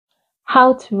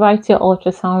how to write your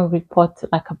ultrasound report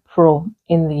like a pro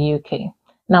in the UK.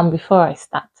 Now, before I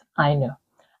start, I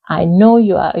know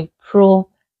you are a pro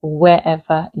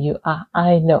wherever you are.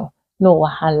 I know, no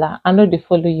wahala. I know they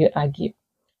follow you argue.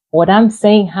 What I'm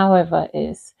saying, however,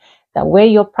 is that where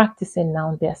you're practicing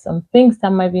now, there are some things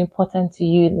that might be important to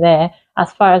you there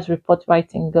as far as report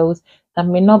writing goes that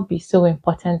may not be so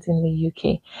important in the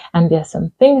UK. And there are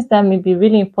some things that may be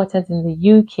really important in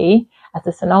the UK as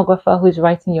a sonographer who is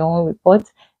writing your own report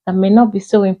that may not be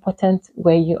so important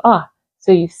where you are.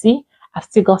 So you see, I've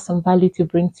still got some value to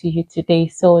bring to you today.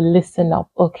 So listen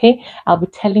up, okay? I'll be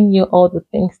telling you all the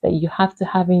things that you have to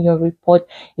have in your report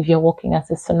if you're working as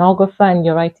a sonographer and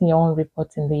you're writing your own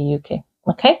report in the UK,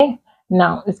 okay?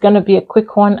 Now, it's going to be a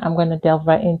quick one. I'm going to delve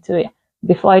right into it.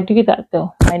 Before I do that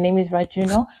though, my name is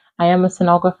Rajuno. I am a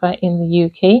sonographer in the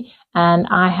UK and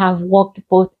I have worked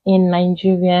both in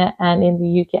Nigeria and in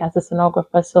the UK as a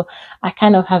sonographer. So I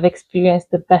kind of have experienced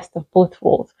the best of both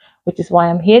worlds, which is why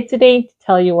I'm here today to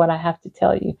tell you what I have to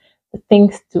tell you. The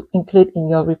things to include in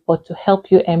your report to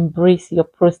help you embrace your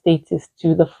pro status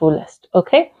to the fullest,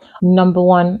 okay? Number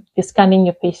one, you're scanning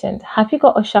your patient. Have you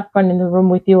got a chaperone in the room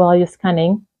with you while you're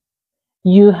scanning?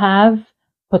 You have.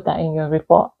 Put that in your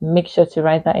report. Make sure to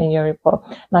write that in your report.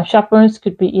 Now, chaperones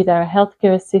could be either a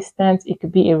healthcare assistant, it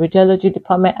could be a radiology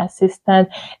department assistant,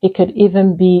 it could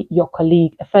even be your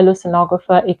colleague, a fellow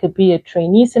sonographer, it could be a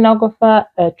trainee sonographer,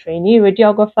 a trainee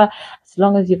radiographer. As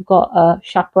long as you've got a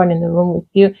chaperone in the room with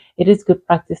you, it is good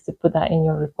practice to put that in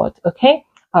your report, okay?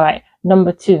 All right.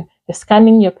 Number two, you're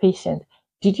scanning your patient.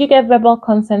 Did you get verbal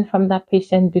consent from that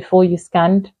patient before you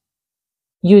scanned?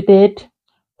 You did.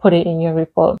 Put it in your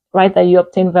report. Write that you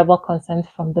obtain verbal consent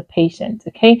from the patient,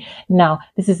 okay? Now,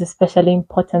 this is especially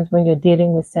important when you're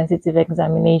dealing with sensitive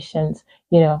examinations,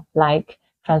 you know, like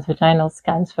transvaginal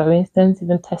scans, for instance,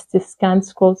 even testis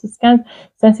scans, scrotal scans,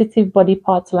 sensitive body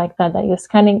parts like that, that your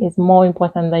scanning is more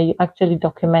important that you actually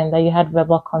document that you had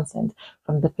verbal consent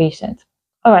from the patient.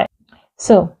 All right.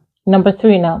 So, number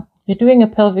three now, you're doing a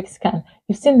pelvic scan.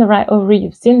 You've seen the right ovary,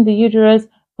 you've seen the uterus,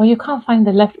 but you can't find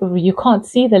the left ovary. You can't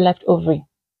see the left ovary.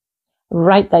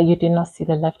 Write that you did not see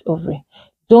the left ovary.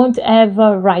 Don't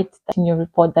ever write that in your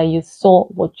report that you saw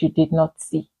what you did not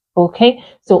see. Okay?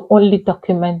 So only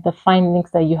document the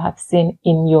findings that you have seen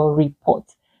in your report.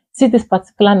 See this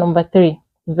particular number three.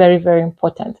 Very, very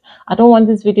important. I don't want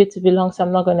this video to be long, so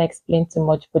I'm not going to explain too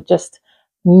much, but just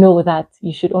know that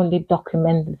you should only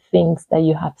document the things that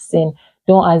you have seen.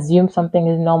 Don't assume something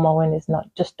is normal when it's not.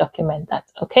 Just document that.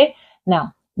 Okay?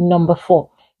 Now, number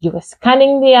four. You were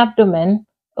scanning the abdomen.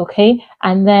 Okay,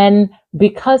 and then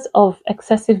because of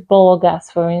excessive bowel gas,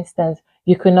 for instance,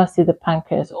 you could not see the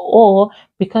pancreas, or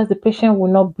because the patient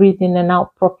would not breathe in and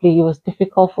out properly, it was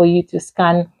difficult for you to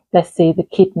scan, let's say, the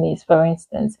kidneys, for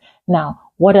instance. Now,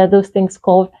 what are those things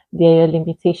called? They're your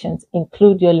limitations.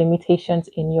 Include your limitations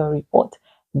in your report.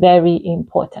 Very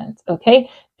important, okay?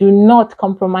 Do not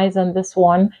compromise on this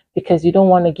one because you don't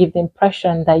want to give the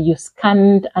impression that you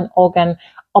scanned an organ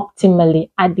optimally,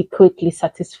 adequately,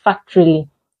 satisfactorily,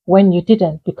 when you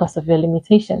didn't because of your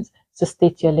limitations. So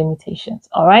state your limitations.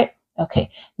 All right. Okay.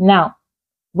 Now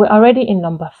we're already in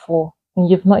number 4 and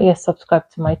you've not yet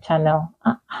subscribed to my channel.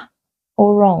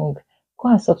 All wrong. Go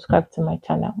and subscribe to my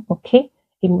channel. Okay.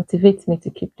 It motivates me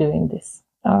to keep doing this.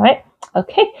 All right.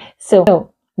 Okay.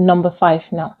 So number 5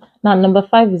 now. Now number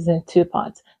 5 is in 2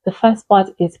 parts. The first part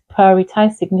is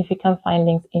prioritize significant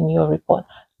findings in your report.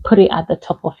 Put it at the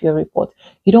top of your report.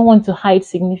 You don't want to hide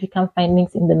significant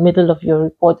findings in the middle of your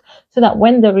report so that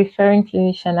when the referring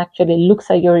clinician actually looks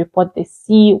at your report, they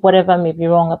see whatever may be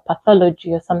wrong, a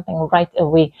pathology or something right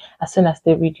away as soon as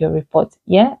they read your report.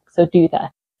 Yeah, so do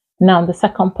that. Now, the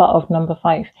second part of number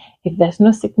 5, if there's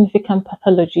no significant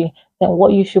pathology, then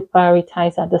what you should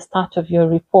prioritize at the start of your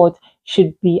report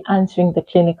should be answering the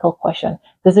clinical question.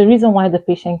 There's a reason why the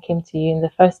patient came to you in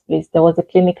the first place. There was a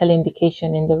clinical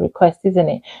indication in the request, isn't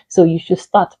it? So you should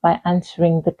start by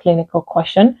answering the clinical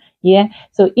question. Yeah.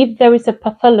 So if there is a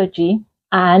pathology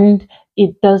and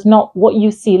it does not, what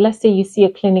you see, let's say you see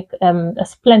a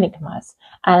splenic mass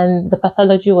and the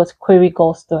pathology was query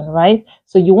gallstone, right?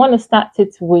 So you want to start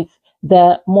it with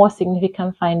the more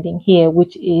significant finding here,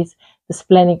 which is the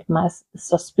splenic mass, the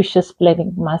suspicious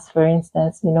splenic mass, for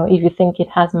instance, you know, if you think it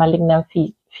has malignant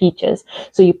features.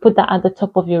 So you put that at the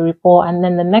top of your report, and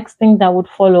then the next thing that would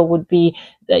follow would be,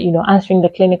 answering the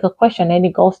clinical question.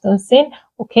 Any gallstone seen?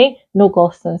 Okay, no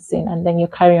gallstone seen, and then you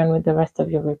carry on with the rest of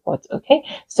your report. Okay,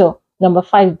 so Number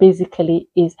 5 basically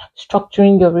is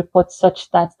structuring your report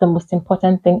such that the most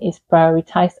important thing is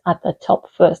prioritized at the top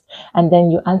first, and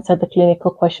then you answer the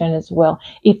clinical question as well.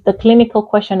 If the clinical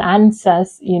question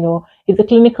answers, if the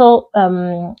clinical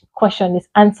question is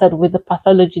answered with the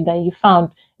pathology that you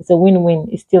found, it's a win-win.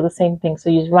 It's still the same thing. So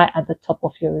use right at the top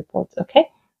of your report. Okay.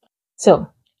 So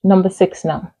number 6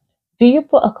 now. Do you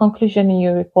put a conclusion in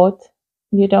your report?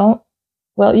 You don't?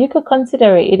 Well, you could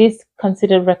consider it. It is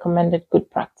considered recommended good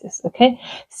practice. Okay.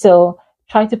 So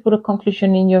try to put a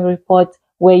conclusion in your report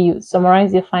where you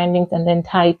summarize your findings and then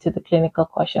tie it to the clinical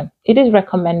question. It is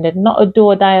recommended, not a do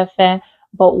or die affair,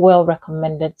 but well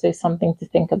recommended. So it's something to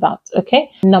think about. Okay.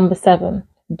 Number 7.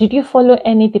 Did you follow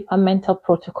any departmental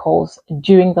protocols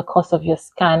during the course of your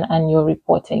scan and your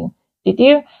reporting? Did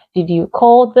you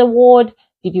call the ward?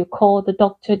 Did you call the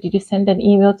doctor? Did you send an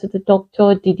email to the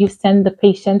doctor? Did you send the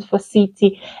patient for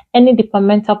CT? Any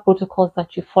departmental protocols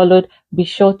that you followed, be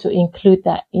sure to include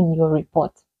that in your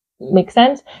report. Make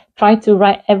sense? Try to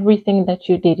write everything that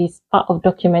you did. It's part of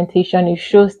documentation. It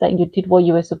shows that you did what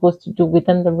you were supposed to do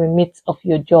within the remit of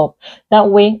your job. That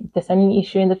way, if there's any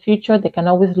issue in the future, they can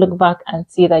always look back and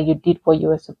see that you did what you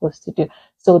were supposed to do.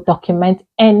 So document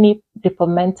any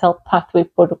departmental pathway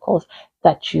protocols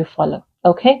that you follow.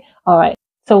 Okay? All right.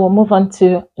 So we'll move on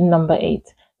to number 8.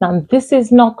 Now, this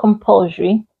is not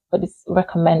compulsory, but it's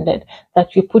recommended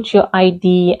that you put your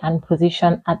ID and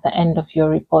position at the end of your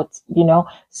report,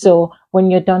 So when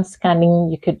you're done scanning,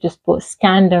 you could just put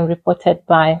scanned and reported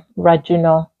by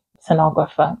Rajuno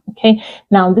sonographer. Okay.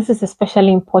 Now, this is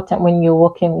especially important when you're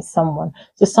working with someone.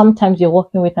 So sometimes you're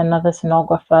working with another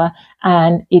sonographer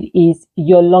and it is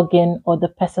your login or the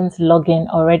person's login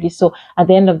already. So at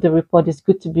the end of the report, it's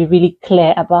good to be really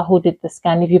clear about who did the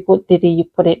scan. If you did it, you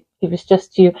put it. If it's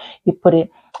just you, you put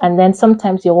it. And then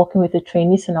sometimes you're working with a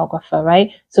trainee sonographer, right?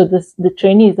 So the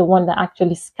trainee is the one that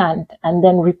actually scanned and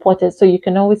then reported. So you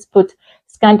can always put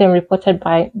scanned and reported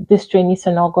by this trainee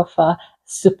sonographer,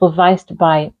 supervised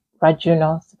by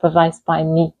Rajuno, supervised by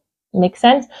me. Make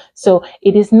sense? So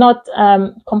it is not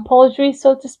compulsory,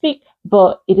 so to speak,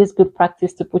 but it is good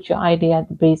practice to put your ID at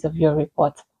the base of your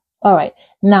report. All right.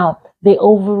 Now, the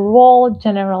overall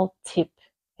general tip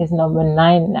is number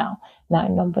 9 now. Now,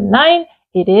 number 9,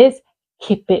 it is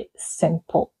keep it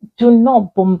simple. Do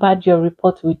not bombard your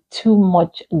report with too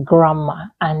much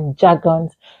grammar and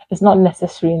jargons. It's not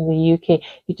necessary in the UK.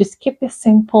 You just keep it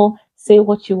simple. Say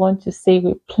what you want to say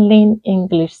with plain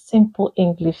English, simple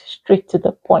English, straight to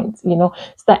the point, so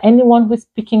that anyone who's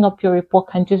picking up your report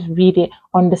can just read it,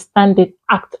 understand it,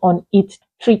 act on it,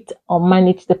 treat or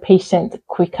manage the patient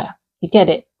quicker. You get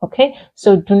it? Okay.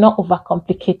 So do not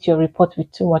overcomplicate your report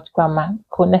with too much grammar.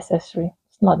 Necessary.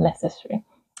 It's not necessary.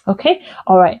 Okay.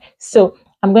 All right. So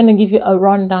I'm going to give you a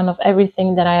rundown of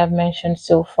everything that I have mentioned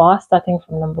so far, starting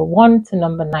from number 1 to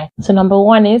number 9. So number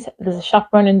 1 is there's a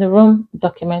chaperone in the room,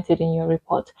 document it in your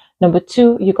report. Number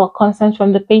 2, you got consent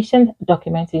from the patient,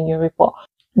 document it in your report.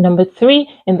 Number 3,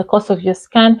 in the course of your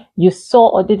scan, you saw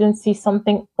or didn't see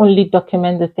something, only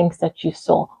document the things that you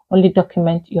saw. Only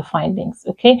document your findings,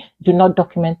 okay? Do not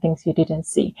document things you didn't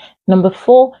see. Number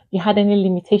 4, you had any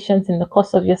limitations in the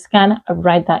course of your scan,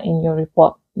 write that in your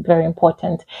report. Very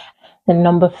important. Then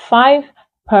number 5,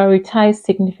 prioritize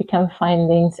significant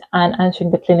findings and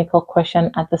answering the clinical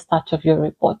question at the start of your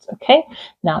report, okay?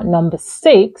 Now, number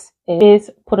 6 is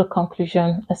put a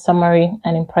conclusion, a summary,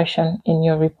 an impression in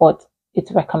your report.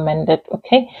 It's recommended,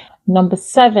 okay? Number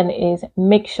 7 is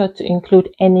make sure to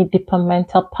include any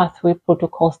departmental pathway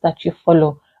protocols that you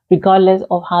follow, regardless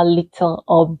of how little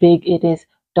or big it is,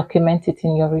 document it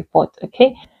in your report,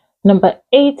 okay? Number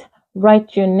 8,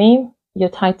 write your name, your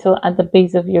title at the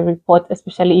base of your report,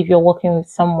 especially if you're working with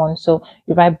someone. So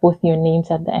you write both your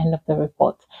names at the end of the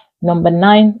report. Number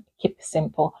 9, keep it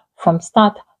simple. From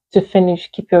start to finish,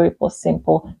 keep your report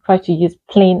simple. Try to use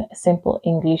plain, simple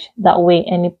English. That way,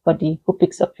 anybody who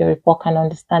picks up your report can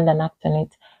understand and act on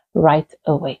it right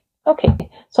away. Okay,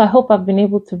 so I hope I've been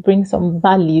able to bring some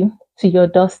value to your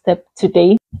doorstep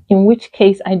today, in which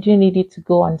case I do need you to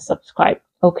go and subscribe.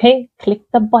 Okay, click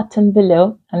the button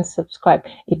below and subscribe.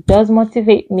 It does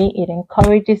motivate me. It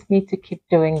encourages me to keep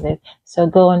doing this. So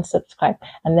go and subscribe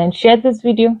and then share this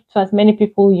video to as many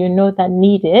people you know that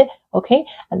need it. Okay,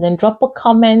 and then drop a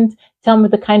comment. Tell me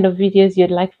the kind of videos you'd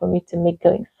like for me to make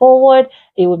going forward.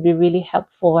 It would be really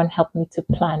helpful and help me to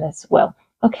plan as well.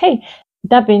 Okay,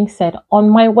 that being said,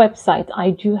 on my website, I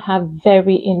do have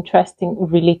very interesting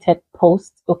related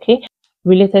posts. Okay.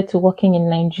 related to working in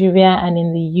Nigeria and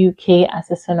in the UK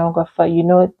as a sonographer. You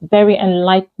know, very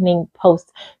enlightening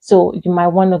post. So you might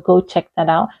want to go check that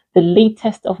out. The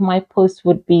latest of my posts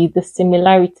would be the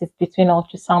similarities between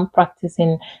ultrasound practice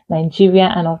in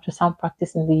Nigeria and ultrasound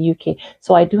practice in the UK.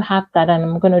 So I do have that, and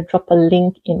I'm going to drop a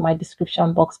link in my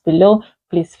description box below.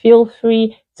 Please feel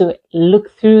free to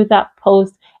look through that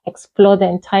post, explore the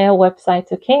entire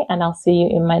website, okay? And I'll see you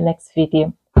in my next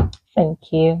video.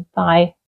 Thank you. Bye.